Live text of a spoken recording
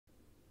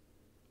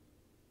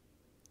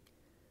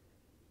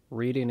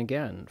Reading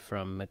again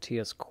from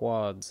Matthias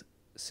Quad's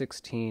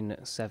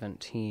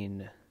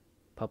 1617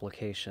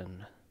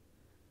 publication,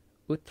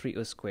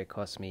 Utriusque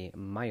cosmi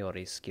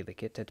maioris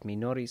scilicet et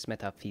minoris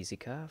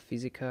metaphysica,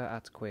 physica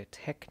atque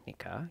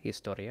technica,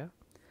 historia,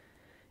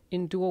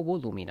 in duo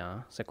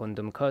volumina,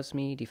 secundum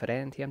cosmi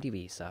differentiam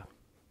divisa,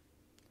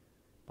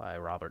 by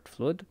Robert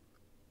Fludd.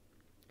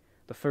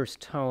 The first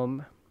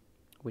tome,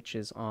 which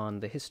is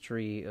on the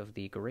history of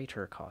the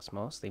greater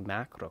cosmos, the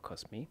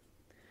Macrocosmi,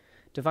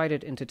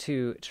 divided into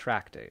two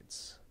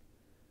tractates,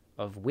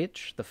 of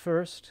which the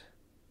first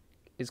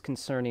is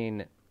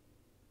concerning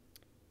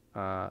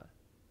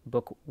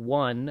Book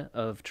 1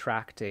 of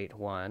Tractate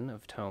 1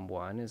 of Tome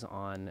 1 is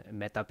on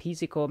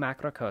metaphysico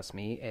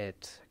macrocosmi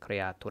et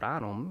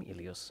creaturarum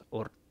ilius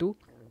ortu,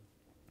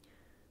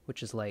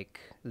 which is like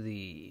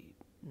the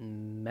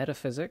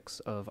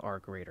metaphysics of our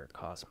greater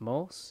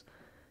cosmos,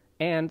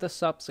 and the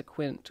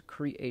subsequent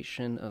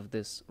creation of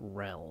this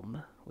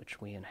realm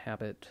which we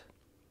inhabit.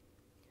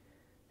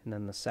 And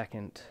then the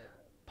second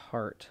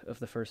part of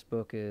the first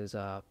book is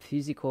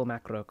Physico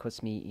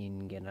Macrocosmi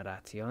in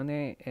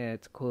generatione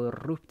et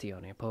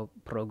corruptione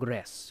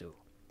progressu,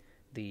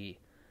 the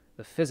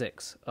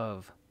physics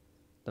of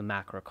the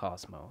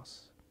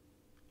macrocosmos,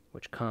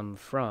 which come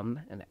from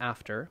and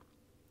after,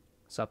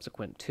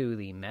 subsequent to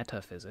the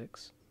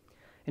metaphysics.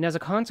 And as a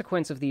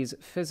consequence of these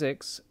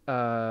physics,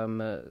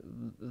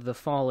 the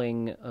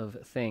falling of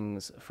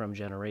things from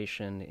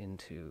generation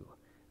into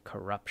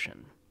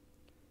corruption.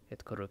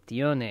 Et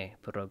corruptione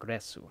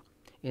progressu.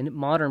 In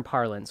modern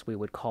parlance, we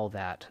would call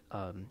that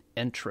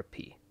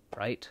entropy,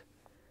 right?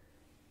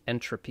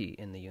 Entropy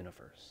in the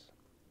universe.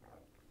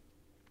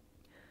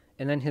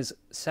 And then his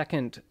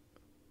second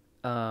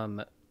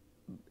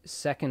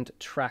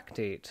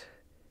tractate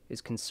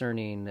is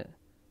concerning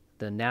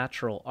the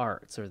natural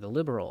arts, or the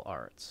liberal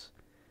arts,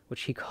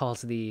 which he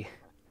calls the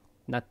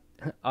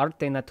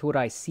arte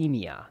naturae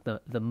simia,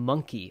 the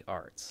monkey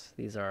arts.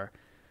 These are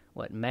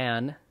what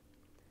man,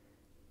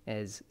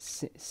 as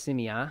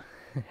simia,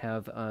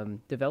 have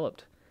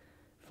developed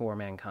for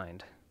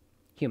mankind,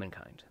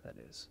 humankind, that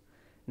is.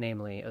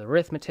 Namely,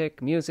 arithmetic,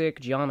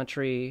 music,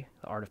 geometry,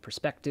 the art of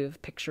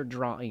perspective, picture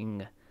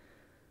drawing,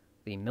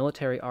 the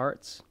military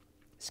arts,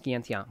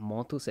 scientia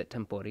motus et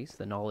temporis,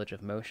 the knowledge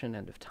of motion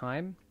and of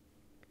time,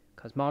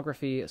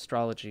 cosmography,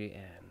 astrology,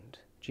 and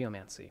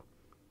geomancy.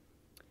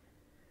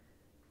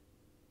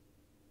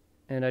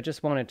 And I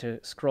just wanted to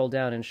scroll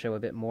down and show a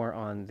bit more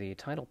on the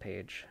title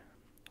page,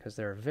 because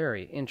there are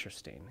very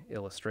interesting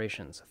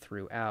illustrations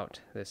throughout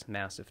this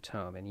massive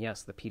tome. And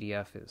yes, the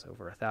PDF is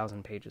over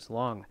 1,000 pages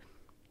long.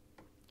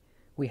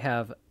 We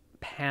have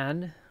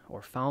Pan,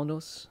 or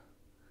Faunus,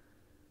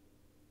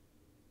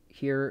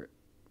 here,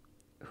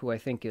 who I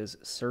think is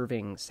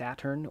serving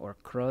Saturn, or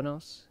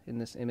Kronos, in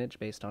this image,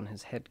 based on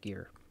his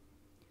headgear,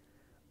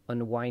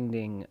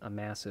 unwinding a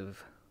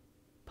massive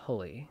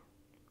pulley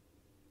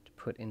to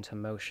put into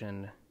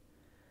motion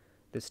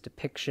this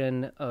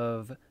depiction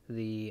of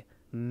the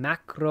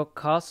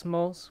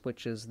macrocosmos,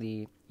 which is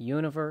the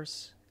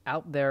universe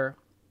out there,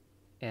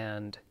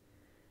 and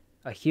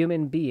a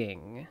human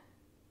being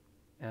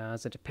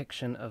as a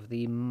depiction of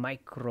the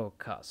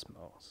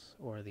microcosmos,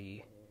 or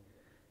the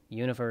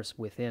universe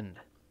within.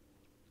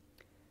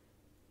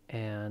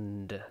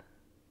 And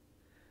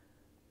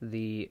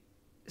the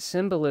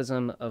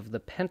symbolism of the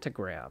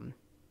pentagram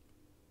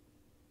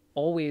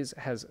always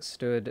has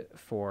stood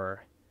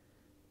for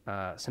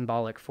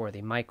symbolic for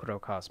the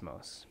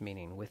microcosmos,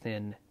 meaning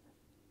within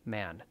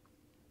man.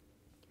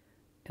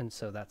 And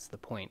so that's the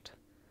point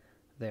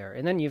there.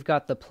 And then you've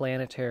got the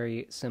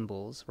planetary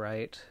symbols,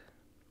 right?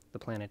 The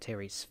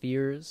planetary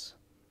spheres.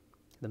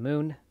 The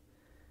moon,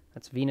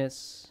 that's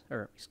Venus,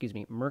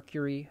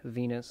 Mercury,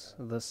 Venus,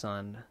 the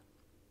Sun,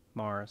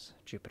 Mars,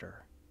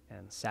 Jupiter,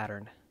 and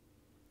Saturn.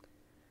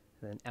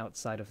 And then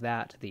outside of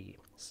that, the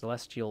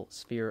celestial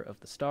sphere of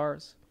the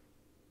stars.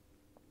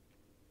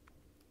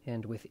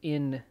 And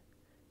within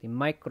the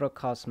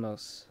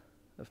microcosmos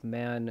of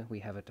man, we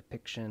have a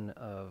depiction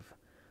of,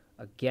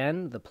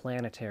 again, the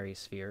planetary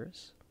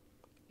spheres,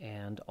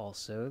 and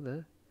also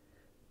the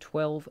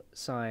 12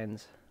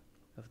 signs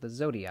of the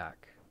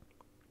zodiac,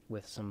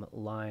 with some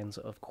lines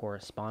of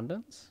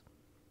correspondence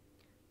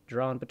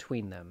drawn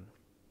between them.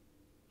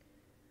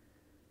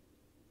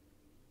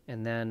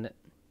 And then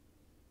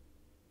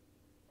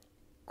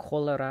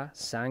cholera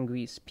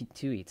sanguis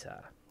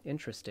pituita.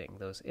 Interesting,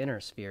 those inner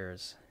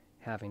spheres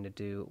having to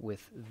do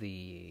with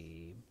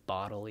the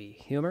bodily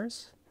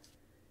humors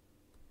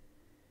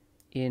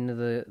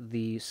in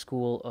the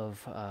school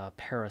of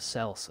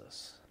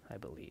Paracelsus, I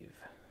believe.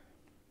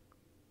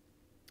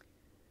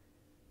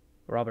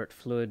 Robert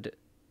Fludd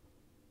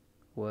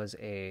was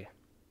a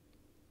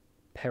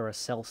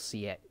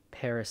Paracelsiac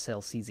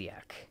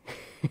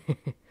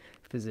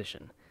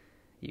physician,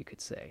 you could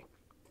say.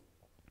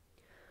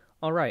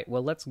 All right,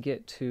 well, let's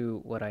get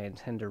to what I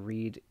intend to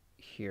read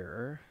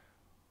here.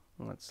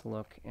 Let's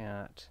look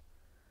at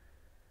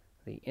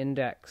the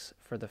index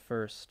for the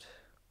first...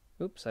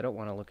 I don't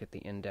want to look at the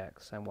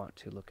index. I want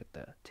to look at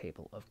the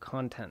table of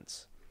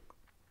contents.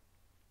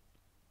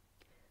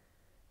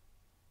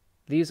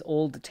 These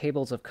old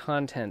tables of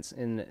contents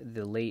in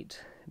the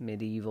late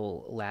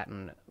medieval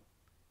Latin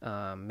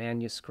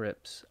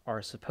manuscripts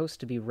are supposed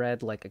to be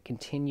read like a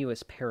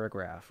continuous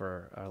paragraph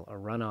or a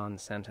run-on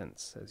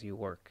sentence as you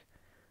work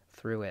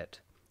through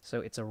it.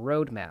 So it's a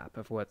roadmap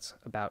of what's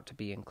about to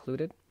be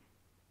included.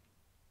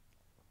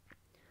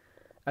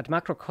 Ad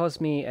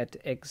macrocosmi et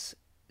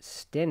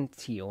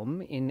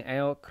extentium in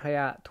eo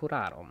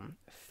creaturarum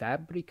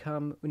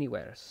fabricam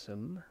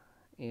universum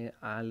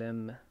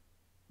alem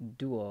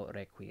duo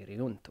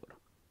requiriruntur.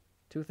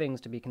 Two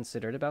things to be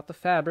considered about the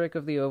fabric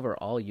of the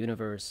overall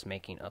universe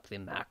making up the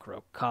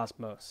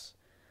macrocosmos.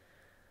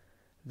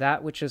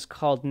 That which is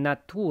called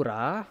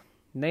natura,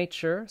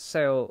 nature,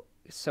 so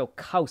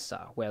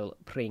causa, vel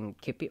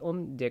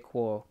principium de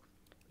quo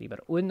liber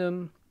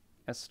unum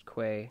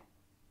estque.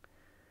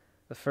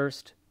 The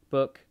first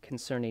book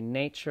concerning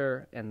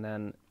nature, and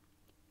then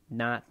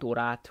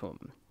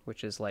naturatum,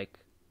 which is like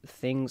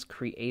things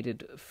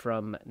created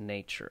from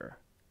nature,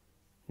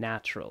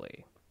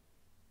 naturally,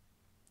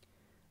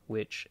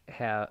 which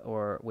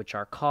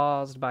are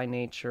caused by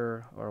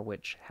nature, or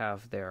which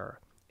have their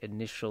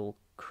initial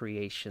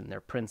creation, their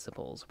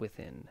principles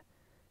within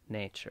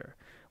nature,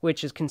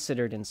 which is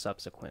considered in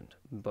subsequent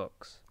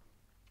books.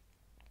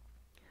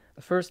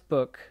 The first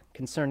book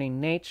concerning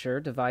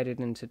nature divided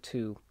into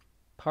two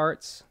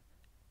parts: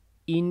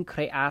 in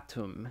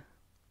creatum,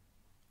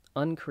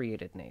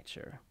 uncreated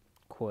nature,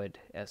 quod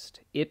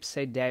est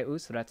ipse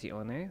Deus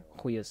ratione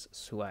huius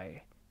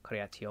suae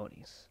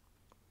creationis.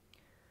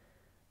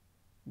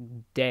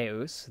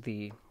 Deus,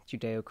 the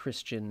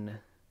Judeo-Christian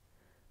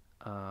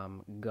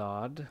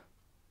God,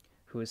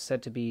 who is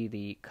said to be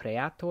the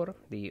creator,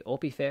 the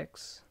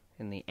opifex,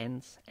 and the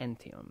ens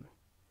entium.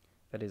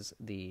 That is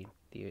the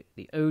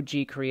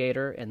OG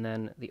creator, and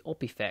then the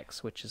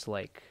opifex, which is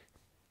like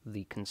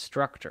the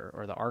constructor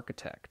or the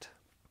architect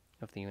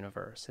of the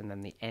universe, and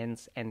then the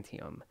ens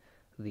entium,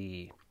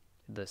 the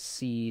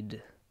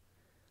seed,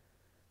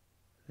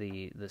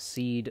 the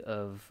seed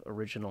of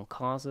original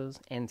causes.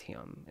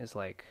 Entium is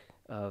like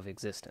of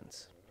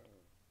existence.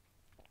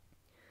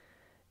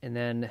 And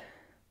then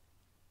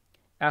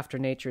after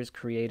nature is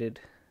created,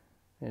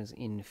 is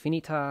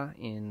infinita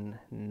in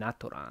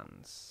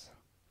naturans.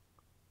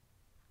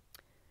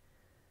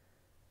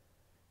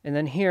 And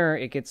then here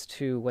it gets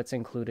to what's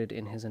included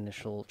in his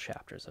initial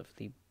chapters of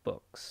the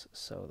books.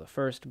 So the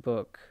first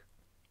book,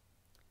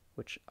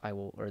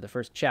 the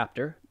first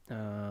chapter,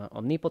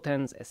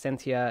 Omnipotens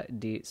essentia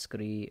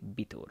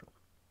describitur.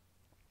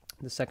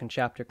 The second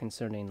chapter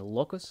concerning the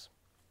locus,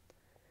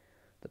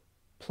 the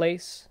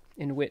place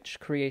in which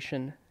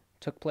creation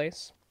took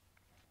place.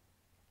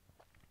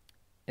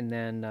 And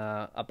then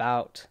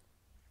about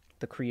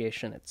the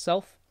creation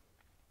itself,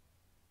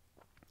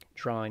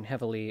 drawing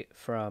heavily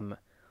from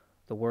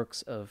the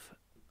works of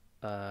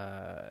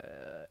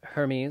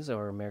Hermes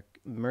or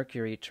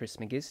Mercury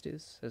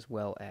Trismegistus, as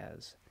well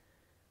as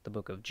the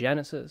book of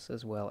Genesis,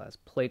 as well as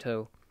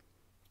Plato,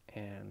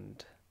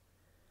 and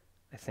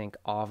I think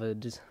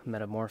Ovid's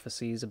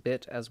Metamorphoses a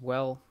bit as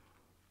well.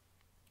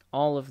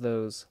 All of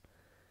those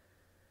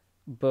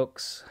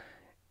books,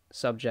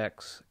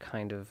 subjects,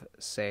 kind of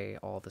say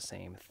all the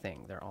same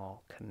thing. They're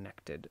all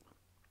connected.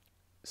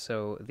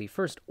 So the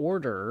first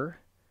order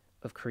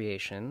of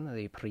creation,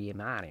 the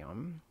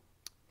primarium,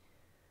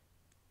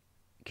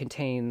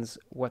 contains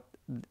what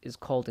is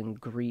called in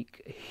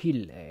Greek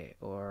hyle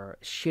or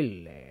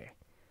schille,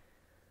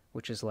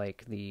 which is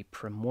like the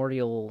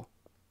primordial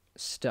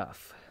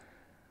stuff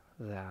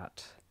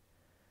that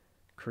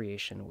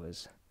creation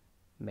was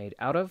made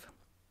out of,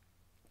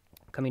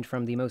 coming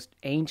from the most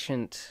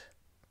ancient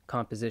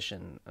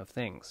composition of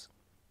things,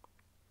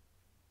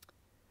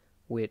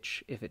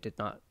 which, if it did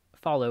not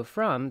follow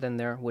from, then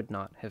there would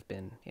not have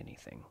been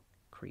anything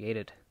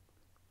created,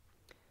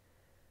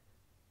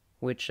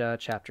 which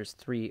chapters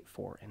 3,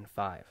 4, and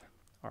 5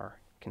 are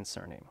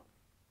concerning.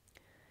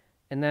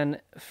 And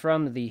then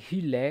from the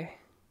hyle,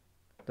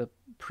 the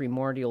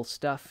primordial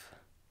stuff,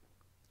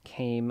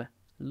 came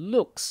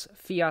lux,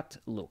 fiat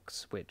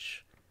lux,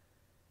 which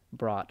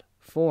brought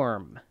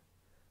form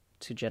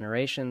to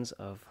generations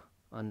of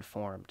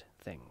unformed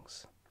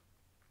things,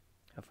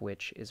 of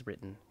which is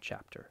written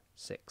chapter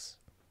 6.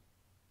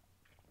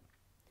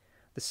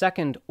 The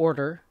second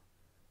order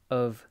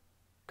of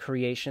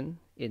creation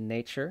in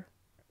nature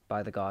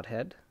by the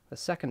Godhead, the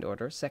second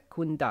order,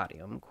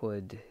 secundarium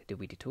quod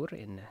dividitur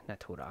in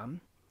naturam,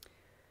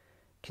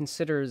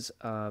 considers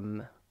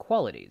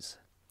qualities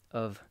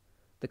of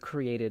the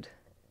created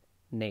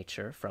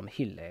nature from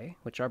hyle,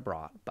 which are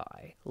brought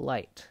by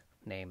light,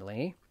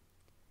 namely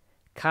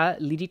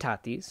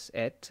caliditatis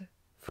et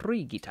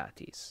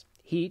frigitatis,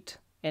 heat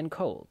and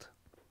cold,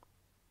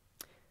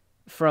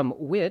 from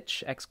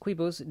which ex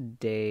quibus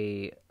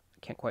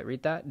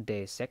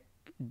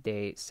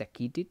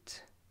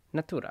secidit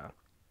natura,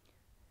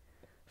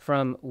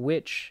 from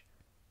which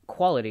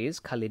qualities,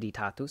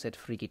 caliditatus et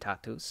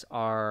frigitatus,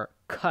 are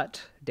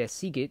cut,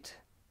 desigit,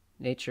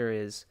 nature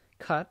is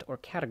cut or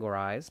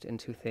categorized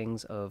into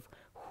things of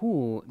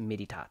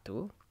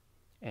humiditatu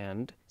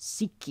and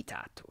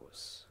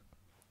sicitatus,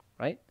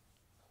 right?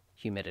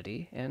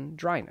 Humidity and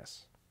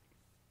dryness.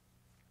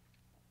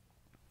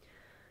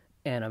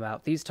 And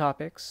about these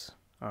topics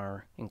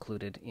are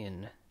included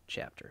in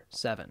chapter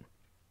 7.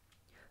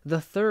 The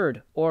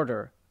third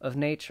order of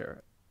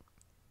nature,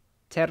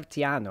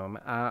 tertianum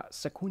a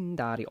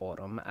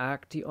secundariorum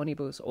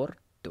actionibus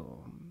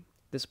ortum.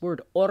 This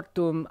word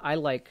ortum I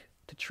like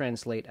to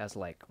translate as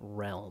like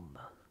realm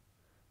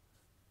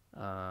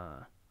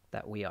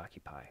that we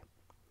occupy.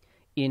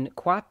 In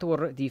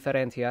quatur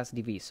differentias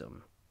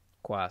divisum,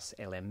 quas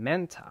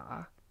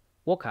elementa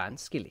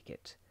vocans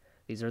scilicet.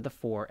 These are the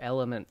 4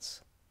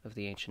 elements of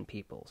the ancient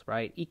peoples,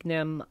 right?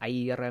 Ignem,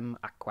 aerem,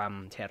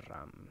 aquam,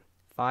 terram.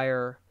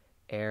 Fire,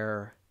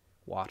 air,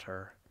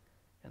 water,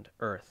 and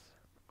earth.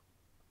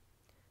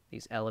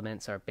 These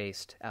elements are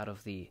based out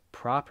of the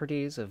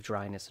properties of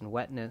dryness and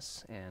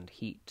wetness, and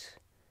heat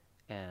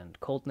and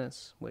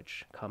coldness,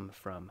 which come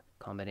from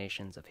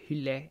combinations of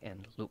hylle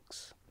and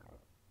lux.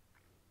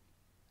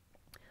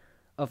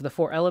 Of the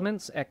 4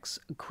 elements, ex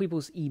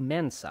quibus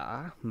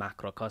immensa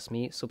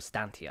macrocosmi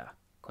substantia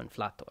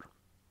conflator.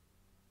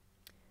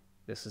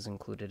 This is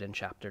included in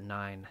chapter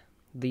 9.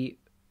 The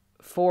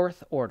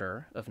 4th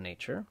order of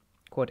nature,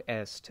 quod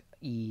est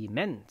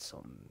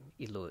immensum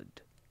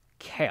illud,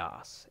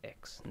 chaos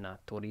ex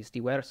naturis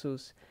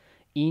diversus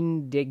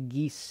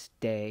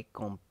indegiste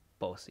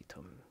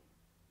compositum.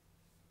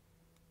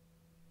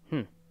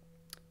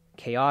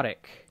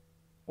 Chaotic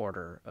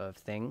order of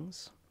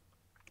things,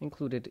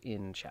 included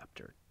in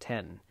chapter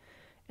 10.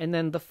 And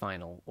then the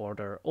final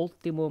order,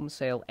 ultimum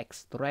sel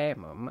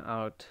extremum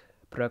aut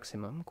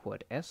proximum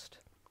quod est.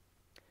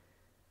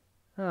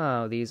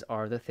 These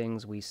are the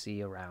things we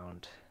see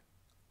around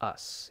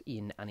us,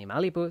 in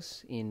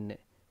animalibus, in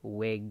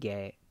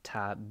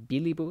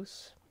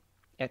vegetabilibus,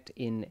 et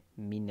in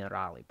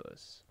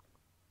mineralibus,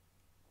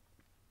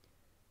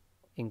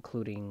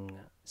 including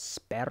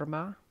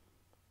sperma.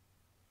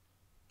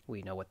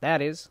 We know what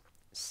that is.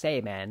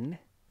 Semen.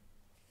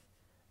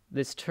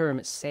 This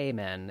term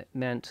semen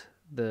meant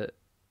the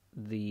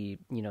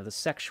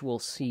sexual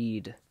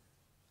seed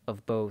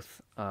of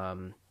both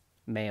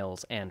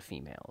males and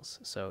females.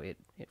 So it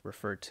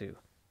referred to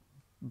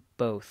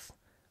both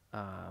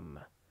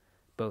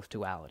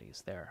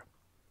dualities there.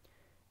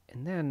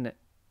 And then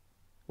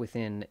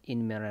within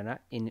in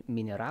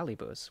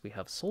mineralibus we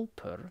have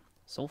sulfur,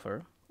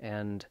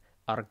 and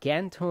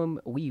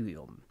argentum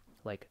vivium,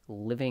 like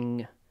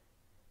living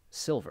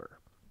silver.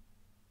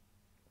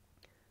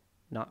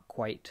 Not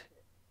quite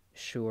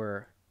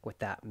sure what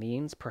that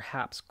means.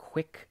 Perhaps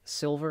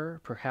quicksilver.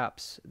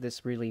 Perhaps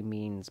this really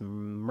means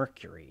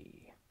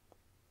Mercury.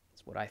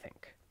 That's what I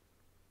think.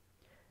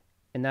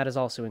 And that is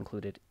also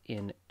included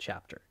in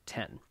chapter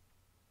 10.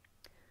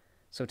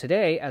 So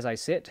today, as I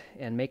sit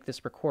and make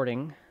this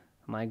recording,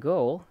 my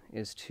goal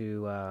is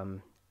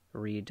to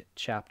read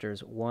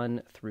chapters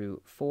 1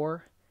 through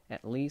 4,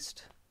 at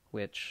least,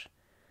 which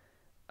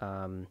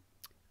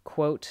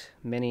quote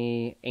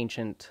many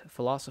ancient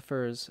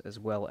philosophers, as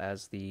well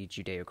as the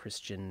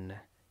Judeo-Christian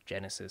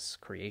Genesis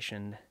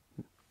creation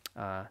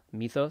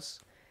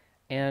mythos,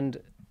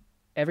 and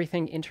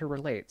everything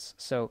interrelates.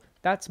 So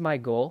that's my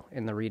goal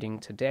in the reading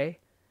today,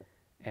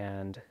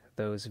 and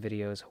those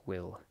videos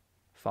will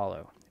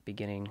follow,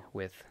 beginning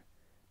with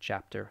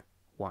chapter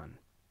 1.